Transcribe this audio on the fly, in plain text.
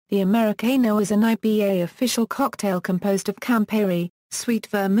The Americano is an IBA official cocktail composed of Campari, sweet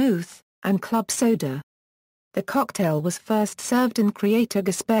vermouth, and club soda. The cocktail was first served in creator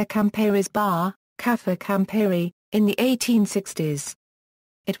Gaspare Campari's bar, Caffè Campari, in the 1860s.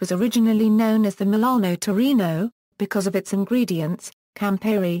 It was originally known as the Milano-Torino, because of its ingredients.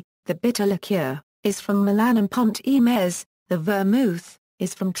 Campari, the bitter liqueur, is from Milan and Punt. The vermouth,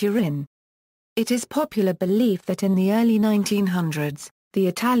 is from Turin. It is popular belief that in the early 1900s, the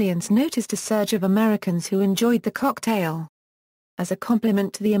Italians noticed a surge of Americans who enjoyed the cocktail. As a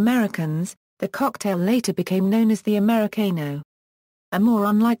compliment to the Americans, the cocktail later became known as the Americano. A more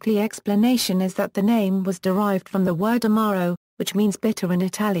unlikely explanation is that the name was derived from the word amaro, which means bitter in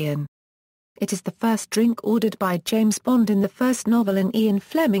Italian. It is the first drink ordered by James Bond in the first novel in Ian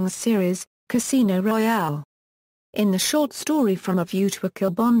Fleming's series, Casino Royale. In the short story From a View to a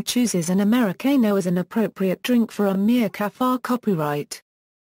Kill, Bond chooses an Americano as an appropriate drink for a mere café copyright,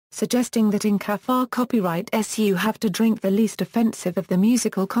 suggesting that in café copyrights you have to drink the least offensive of the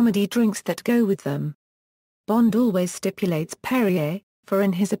musical comedy drinks that go with them. Bond always stipulates Perrier, for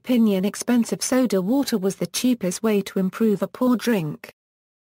in his opinion expensive soda water was the cheapest way to improve a poor drink.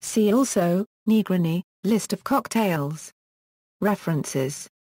 See also, Negroni, list of cocktails. References